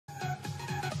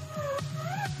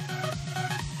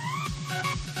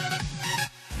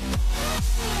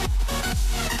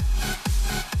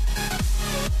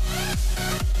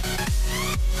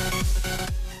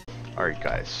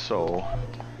So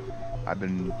I've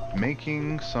been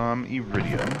making some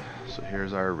iridium. So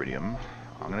here's our iridium.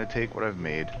 I'm gonna take what I've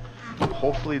made.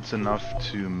 Hopefully it's enough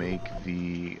to make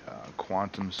the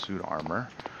quantum suit armor,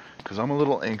 because I'm a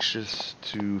little anxious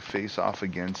to face off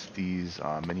against these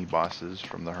mini bosses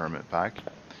from the HermitPack.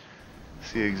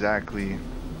 See exactly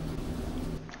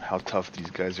how tough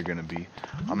these guys are gonna be.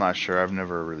 I'm not sure. I've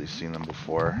never really seen them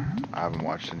before. I haven't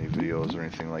watched any videos or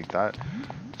anything like that,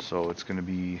 so it's gonna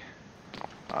be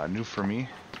new for me.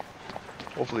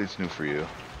 Hopefully it's new for you.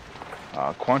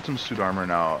 Quantum suit armor,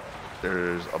 now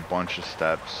there's a bunch of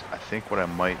steps. I think what I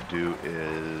might do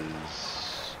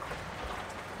is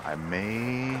I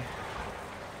may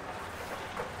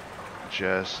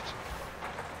just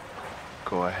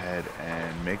go ahead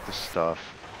and make the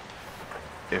stuff.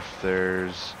 If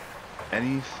there's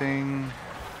anything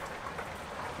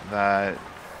that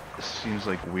seems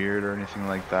like weird or anything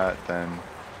like that, then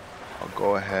I'll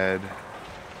go ahead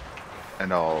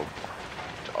and I'll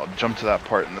jump to that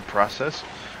part in the process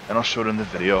and I'll show it in the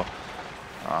video.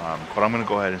 But I'm gonna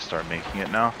go ahead and start making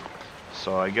it now.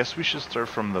 So I guess we should start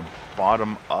from the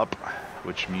bottom up,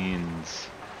 which means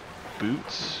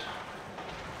boots.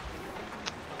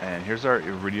 And here's our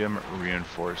iridium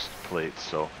reinforced plate.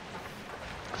 So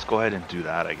let's go ahead and do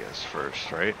that, I guess,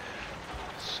 first, right?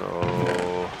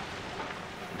 So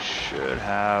we should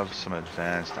have some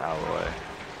advanced alloy.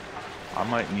 I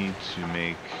might need to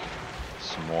make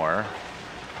some more,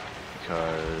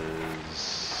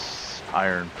 because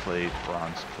iron plate,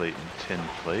 bronze plate, and tin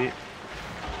plate.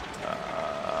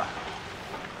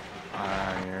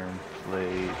 Iron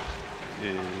plate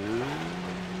is...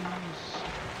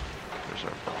 There's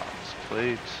our bronze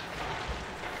plate.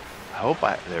 I hope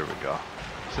there we go.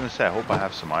 I was gonna say, I hope I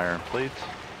have some iron plate.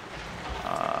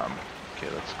 Okay,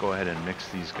 let's go ahead and mix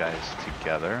these guys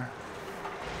together.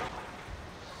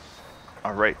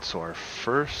 Alright, so our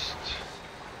first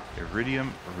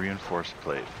iridium reinforced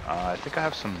plate. I think I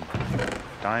have some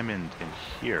diamond in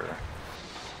here,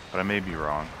 but I may be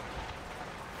wrong.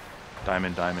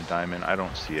 Diamond, diamond, diamond. I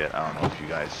don't see it. I don't know if you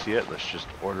guys see it. Let's just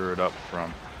order it up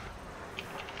from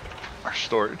our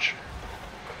storage.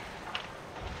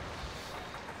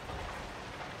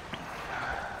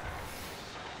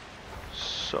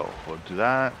 So we'll do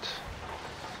that,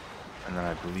 and then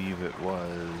I believe it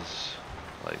was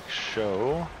like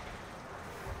show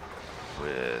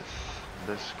with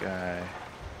this guy.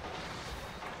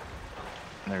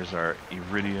 And there's our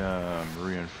iridium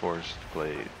reinforced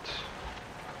plate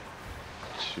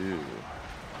 2.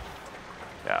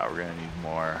 Yeah, we're gonna need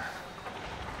more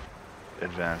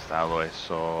advanced alloy,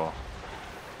 so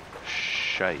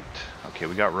shite. Okay,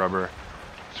 we got rubber.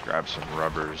 Let's grab some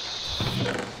rubbers.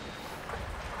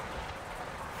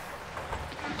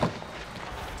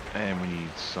 And we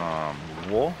need some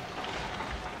wool.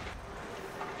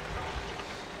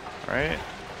 Alright.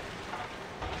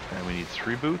 And we need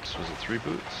 3 boots. Was it 3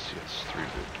 boots? Yes, 3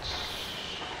 boots.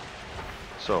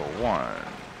 So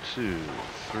 1, 2,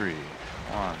 3.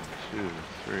 1, 2,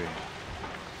 3.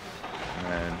 And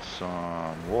then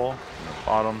some wool in the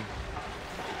bottom.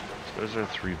 So those are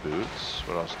 3 boots.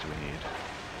 What else do we need?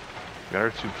 We got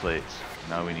our 2 plates.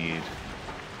 Now we need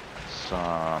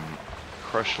some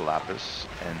crushed lapis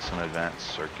and some advanced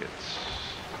circuits.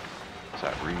 Is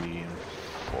that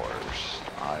reinforced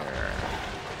iron?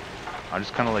 I'm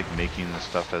just kind of like making this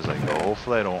stuff as I go.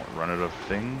 Hopefully I don't run out of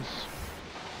things,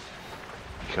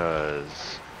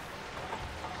 because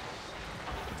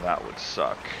that would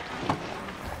suck.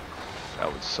 That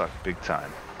would suck big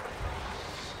time.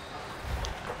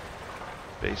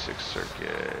 Basic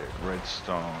circuit,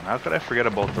 redstone. How could I forget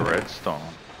about the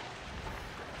redstone?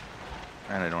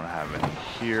 And I don't have any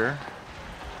here.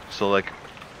 So like,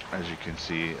 as you can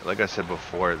see, like I said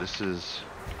before, this is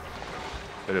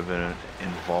a bit of an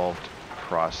involved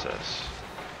process.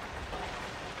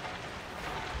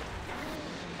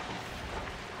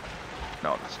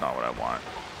 No, that's not what I want.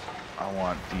 I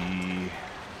want the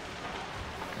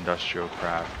industrial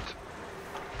craft.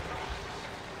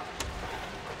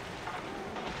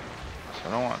 So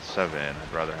I don't want 7,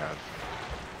 I'd rather have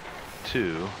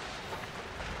 2.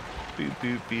 Boop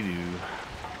boop be doo.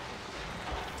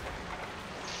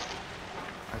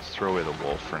 Let's throw away the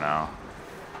wool for now.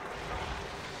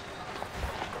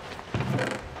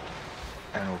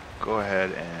 And we'll go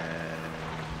ahead and...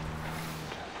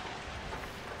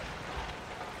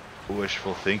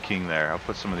 Wishful thinking there. I'll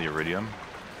put some of the iridium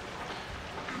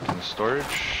in the storage.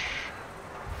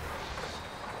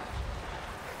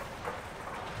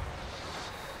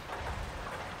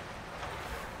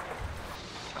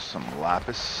 Some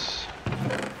lapis.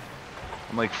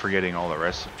 I'm like forgetting all the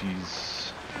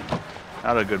recipes.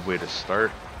 Not a good way to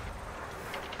start.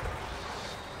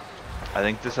 I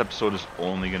think this episode is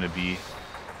only going to be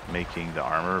making the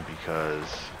armor because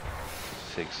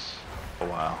it takes a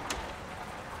while.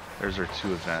 There's our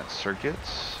 2 advanced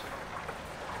circuits.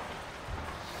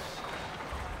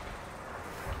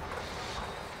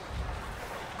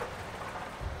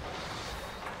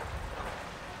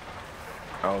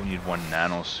 Oh, we need 1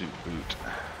 nano suit boot.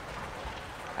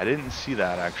 I didn't see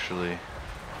that actually.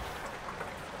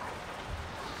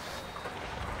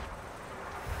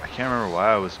 I can't remember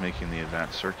why I was making the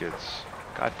advanced circuits.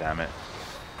 God damn it.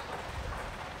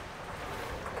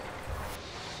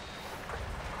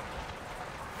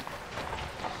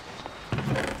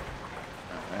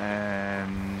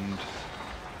 And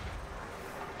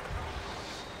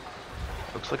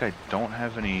looks like I don't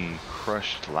have any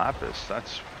crushed lapis.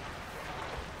 That's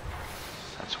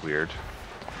weird.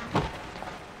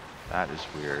 That is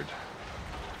weird.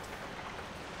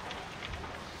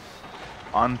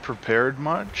 Unprepared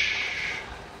much?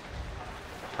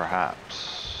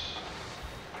 Perhaps.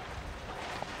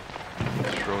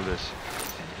 Throw this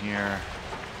in here.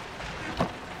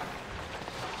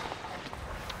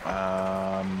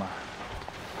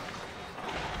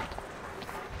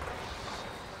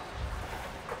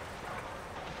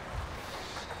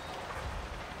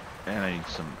 And I need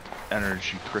some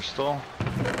energy crystal.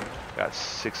 Got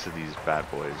 6 of these bad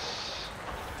boys.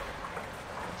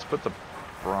 Let's put the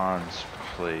bronze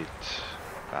plate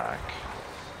back.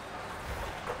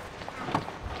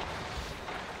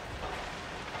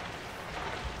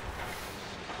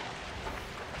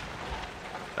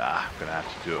 I'm gonna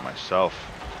have to do it myself.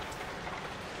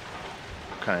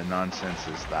 What kind of nonsense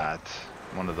is that?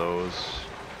 One of those.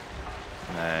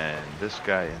 And then this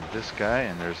guy and this guy,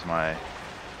 and there's my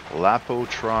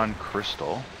Lapotron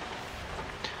crystal.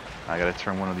 I gotta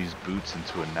turn one of these boots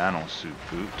into a nano suit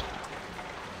boot.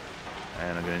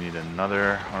 And I'm gonna need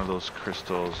another one of those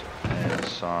crystals and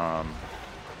some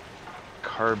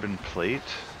carbon plate.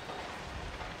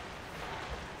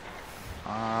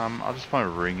 I'll just put a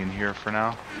ring in here for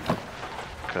now,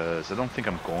 because I don't think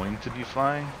I'm going to be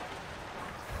flying.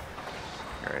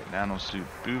 Alright, nano suit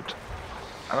boot.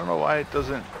 I don't know why it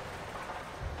doesn't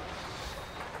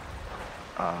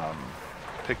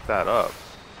pick that up.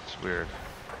 It's weird.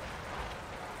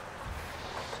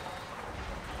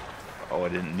 Oh, I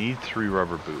didn't need 3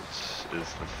 rubber boots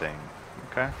is the thing.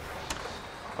 Okay.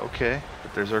 Okay,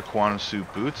 but there's our quantum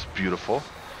suit boots. Beautiful.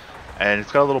 And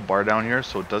it's got a little bar down here,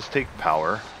 so it does take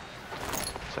power.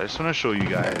 So I just want to show you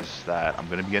guys that I'm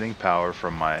going to be getting power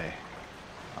from my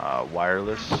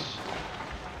wireless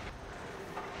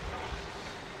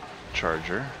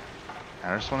charger.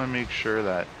 And I just want to make sure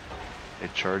that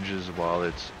it charges while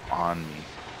it's on me.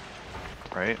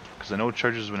 Right? Because I know it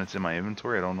charges when it's in my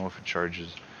inventory. I don't know if it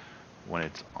charges when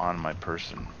it's on my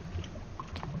person.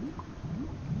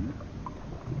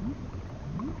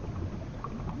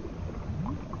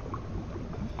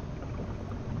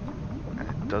 And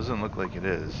it doesn't look like it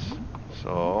is.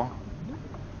 So,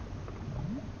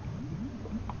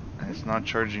 and it's not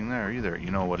charging there either.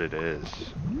 You know what it is.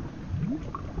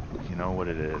 You know what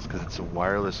it is, because it's a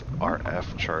wireless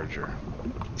RF charger.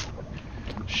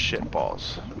 Shit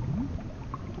balls.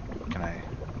 Can I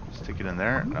stick it in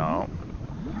there? No.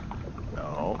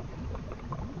 No.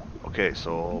 Okay,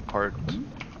 so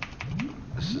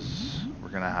this is, we're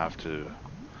gonna have to,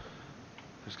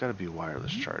 there's gotta be a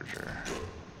wireless charger.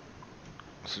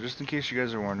 So just in case you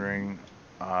guys are wondering,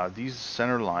 these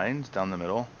center lines down the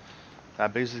middle,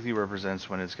 that basically represents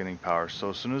when it's getting power. So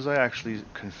as soon as I actually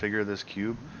configure this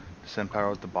cube to send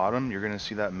power at the bottom, you're gonna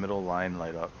see that middle line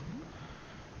light up.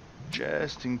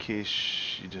 Just in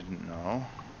case you didn't know.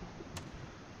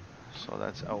 So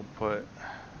that's output.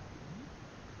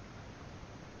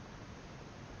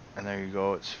 And there you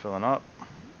go, it's filling up.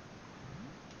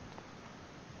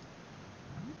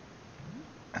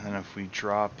 And then if we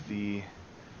drop the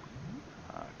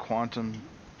quantum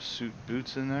suit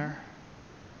boots in there,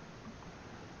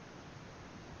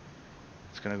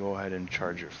 it's going to go ahead and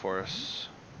charge it for us.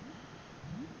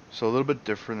 So a little bit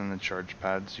different than the charge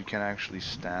pads. You can actually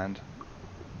stand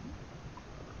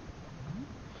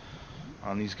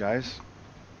on these guys.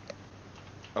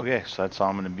 Okay, so that's how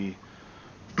I'm going to be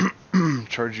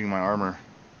charging my armor.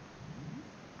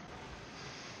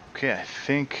 Okay, I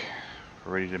think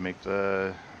we're ready to make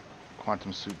the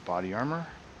quantum suit body armor.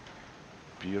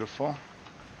 Beautiful.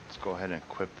 Let's go ahead and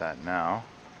equip that now.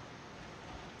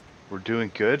 We're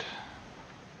doing good.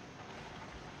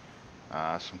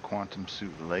 Some quantum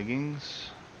suit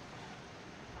leggings.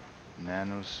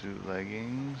 Nano suit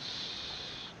leggings.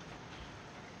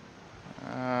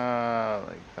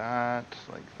 Like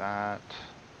that,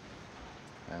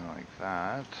 and like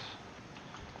that.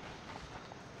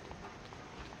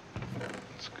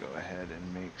 go ahead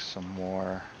and make some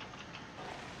more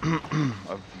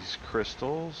of these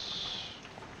crystals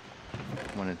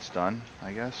when it's done,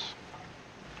 I guess.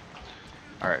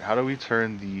 Alright, how do we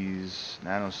turn these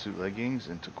nanosuit leggings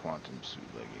into quantum suit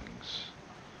leggings?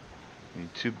 We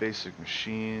need 2 basic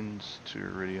machines, 2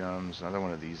 iridiums, another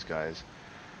one of these guys.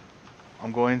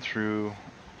 I'm going through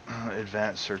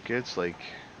advanced circuits like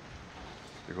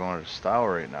they're going out of style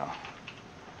right now.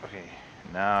 Okay,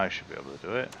 now I should be able to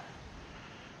do it.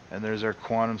 And there's our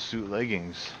quantum suit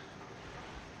leggings.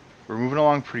 We're moving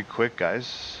along pretty quick,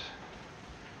 guys.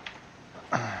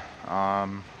 Let's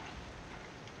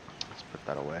put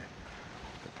that away.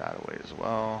 Put that away as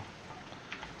well.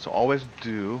 So all we have to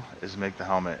do is make the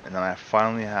helmet, and then I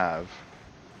finally have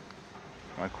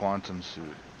my quantum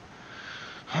suit.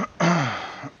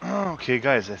 Okay,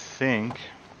 guys, I think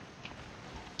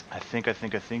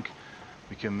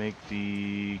we can make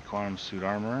the quantum suit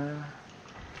armor,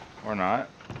 or not.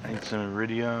 I need some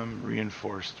iridium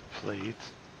reinforced plate.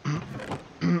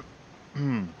 And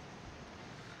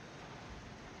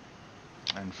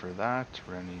for that,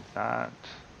 we're gonna need that.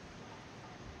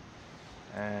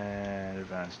 And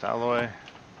advanced alloy.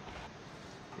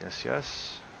 Yes,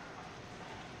 yes.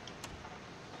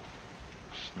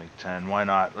 Just make 10. Why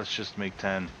not? Let's just make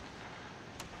 10.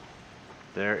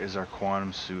 There is our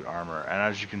quantum suit armor. And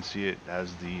as you can see, it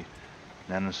has the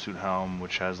nanosuit helm,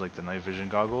 which has like the night vision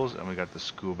goggles, and we got the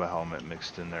scuba helmet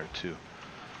mixed in there too.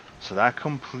 So that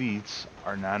completes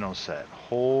our nano set.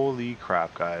 Holy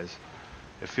crap, guys.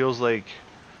 It feels like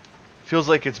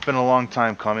it's been a long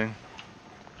time coming.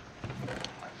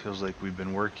 It feels like we've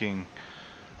been working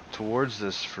towards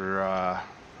this for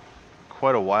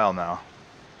quite a while now.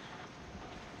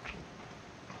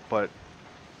 But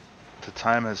the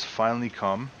time has finally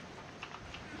come.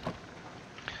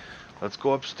 Let's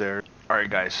go upstairs. Alright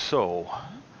guys, so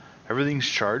everything's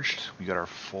charged. We got our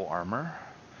full armor.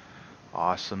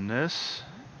 Awesomeness.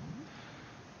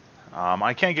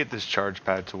 I can't get this charge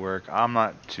pad to work. I'm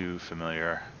not too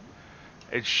familiar.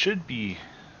 It should be,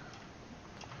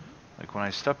 like when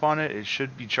I step on it, it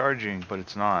should be charging, but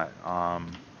it's not.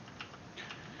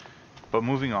 But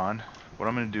moving on, what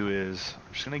I'm going to do is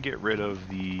I'm just going to get rid of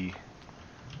the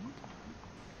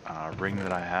ring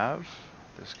that I have.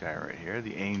 This guy right here,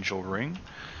 the angel ring,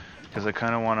 because I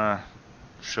kind of want to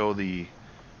show the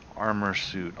armor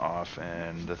suit off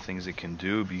and the things it can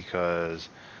do, because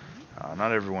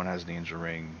not everyone has an angel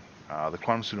ring. The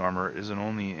quantum suit armor isn't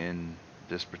only in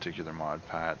this particular mod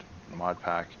pack.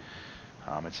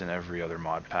 It's in every other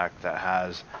mod pack that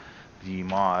has the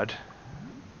mod,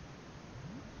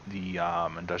 the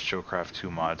Industrial Craft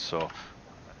 2 mod. So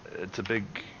it's a big,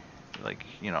 like,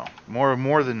 you know,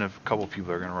 more than a couple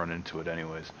people are gonna run into it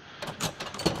anyways.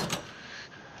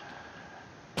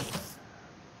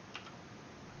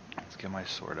 Let's get my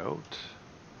sword out.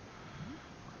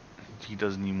 He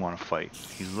doesn't even want to fight.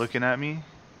 He's looking at me.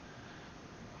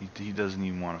 He doesn't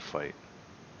even want to fight.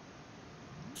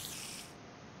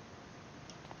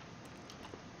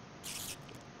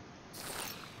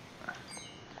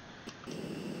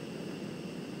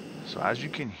 So as you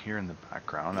can hear in the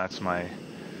background, that's my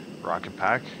rocket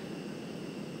pack.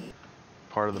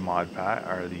 Part of the mod pack,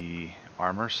 or the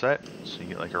armor set. So you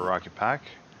get like a rocket pack.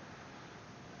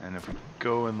 And if we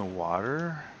go in the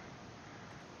water,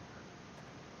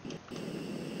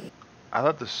 I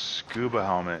thought the scuba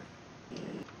helmet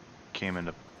came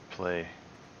into play,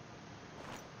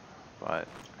 but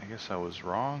I guess I was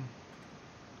wrong.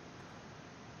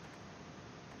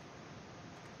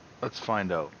 Let's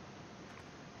find out.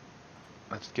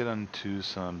 Let's get into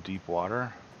some deep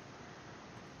water.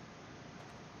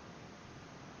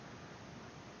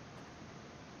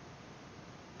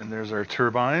 And there's our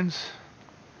turbines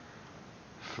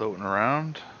floating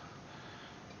around.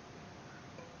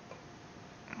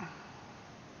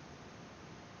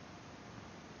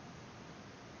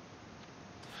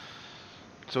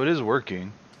 So it is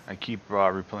working. I keep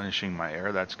replenishing my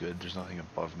air. That's good. There's nothing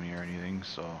above me or anything,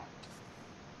 so.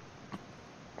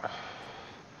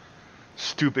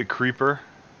 Stupid creeper.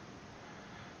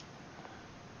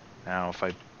 Now if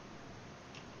I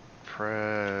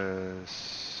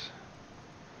press,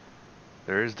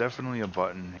 there is definitely a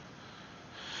button.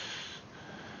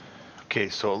 Okay,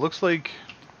 so it looks like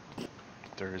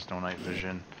there is no night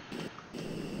vision,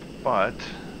 but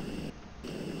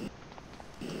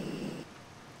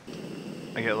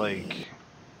I get like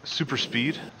super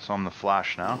speed, so I'm the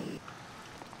Flash now.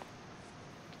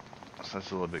 So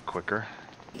that's a little bit quicker.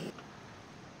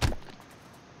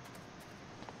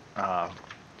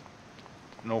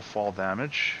 No fall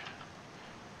damage.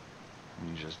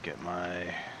 Let me just get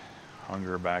my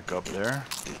hunger back up there.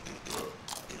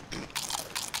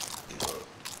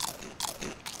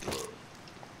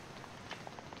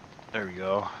 There we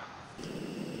go.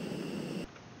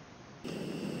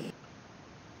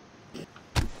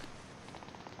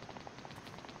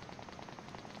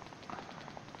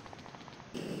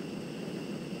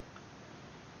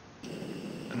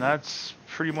 And that's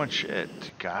pretty much it,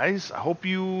 guys. I hope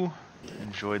you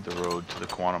enjoyed the road to the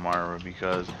quantum armor,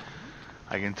 because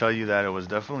I can tell you that it was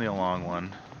definitely a long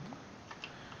one.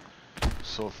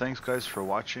 So thanks guys for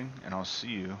watching, and I'll see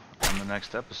you on the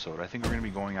next episode. I think we're going to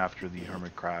be going after the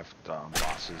HermitCraft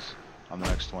bosses on the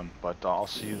next one, but I'll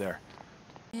see you there.